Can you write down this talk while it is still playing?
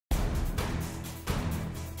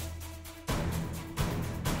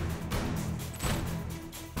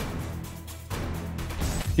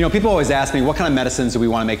You know, people always ask me what kind of medicines do we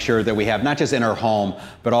want to make sure that we have, not just in our home,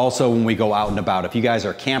 but also when we go out and about. If you guys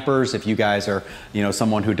are campers, if you guys are,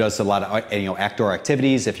 someone who does a lot of, outdoor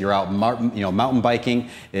activities, if you're out, mountain biking,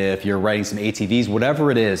 if you're riding some ATVs, whatever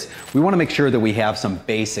it is, we want to make sure that we have some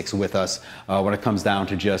basics with us when it comes down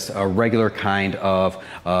to just a regular kind of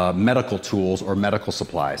medical tools or medical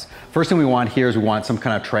supplies. First thing we want here is we want some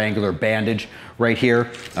kind of triangular bandage right here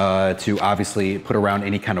to obviously put around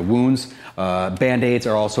any kind of wounds. Band-aids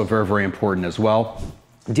are also very, very important as well.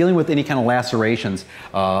 Dealing with any kind of lacerations,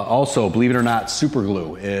 also, believe it or not, super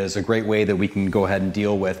glue is a great way that we can go ahead and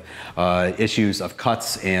deal with issues of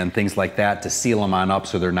cuts and things like that to seal them on up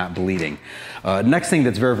so they're not bleeding. Next thing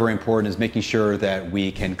that's very, very important is making sure that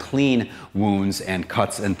we can clean wounds and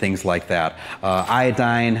cuts and things like that.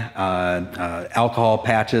 Iodine, alcohol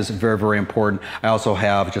patches, very, very important. I also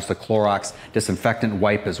have just a Clorox disinfectant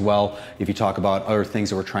wipe as well if you talk about other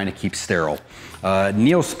things that we're trying to keep sterile.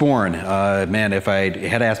 Neosporin, man, if I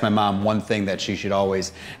had to ask my mom one thing that she should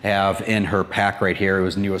always have in her pack right here, it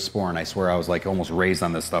was Neosporin. I swear I was like almost raised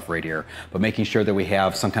on this stuff right here. But making sure that we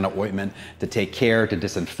have some kind of ointment to take care, to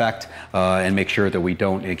disinfect, and make sure that we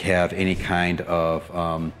don't have any kind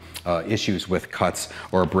of issues with cuts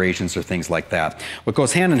or abrasions or things like that. What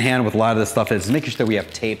goes hand in hand with a lot of this stuff is making sure that we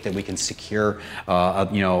have tape that we can secure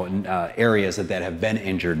areas that have been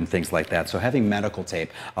injured and things like that. So having medical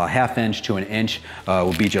tape, a half inch to an inch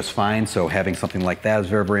will be just fine. So having something like that is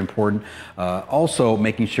very, very important. Also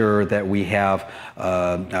making sure that we have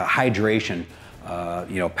hydration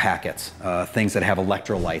packets, things that have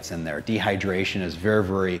electrolytes in there. Dehydration is very,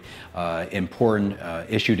 very important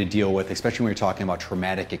issue to deal with, especially when you're talking about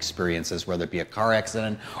traumatic experiences, whether it be a car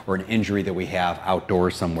accident or an injury that we have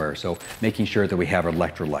outdoors somewhere. So making sure that we have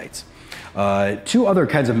electrolytes. Two other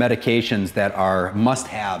kinds of medications that are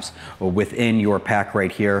must-haves within your pack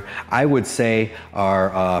right here, I would say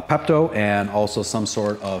are Pepto and also some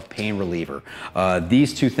sort of pain reliever.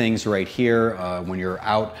 These two things right here, when you're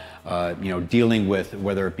out dealing with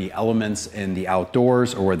whether it be elements in the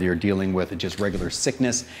outdoors or whether you're dealing with just regular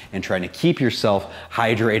sickness and trying to keep yourself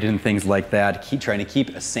hydrated and things like that, trying to keep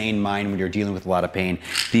a sane mind when you're dealing with a lot of pain,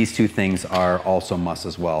 these two things are also must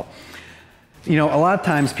as well. A lot of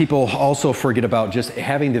times people also forget about just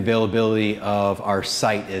having the availability of our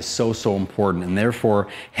site is so, so important, and therefore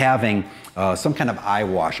having some kind of eye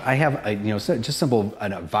wash. I have just simple a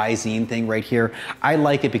Visine thing right here. I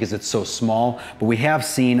like it because it's so small, but we have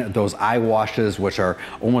seen those eye washes which are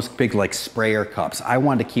almost big like sprayer cups. I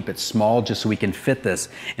wanted to keep it small just so we can fit this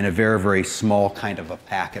in a very, very small kind of a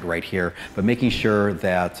packet right here, but making sure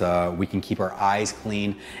that we can keep our eyes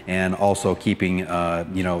clean and also keeping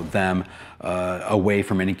them away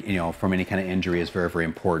from any kind of injury is very, very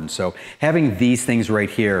important. So having these things right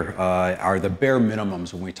here are the bare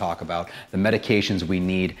minimums when we talk about the medications we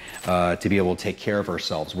need to be able to take care of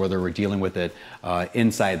ourselves, whether we're dealing with it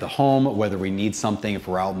inside the home, whether we need something if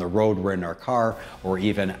we're out on the road, we're in our car, or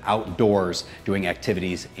even outdoors doing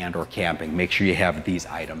activities and or camping. Make sure you have these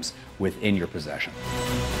items within your possession.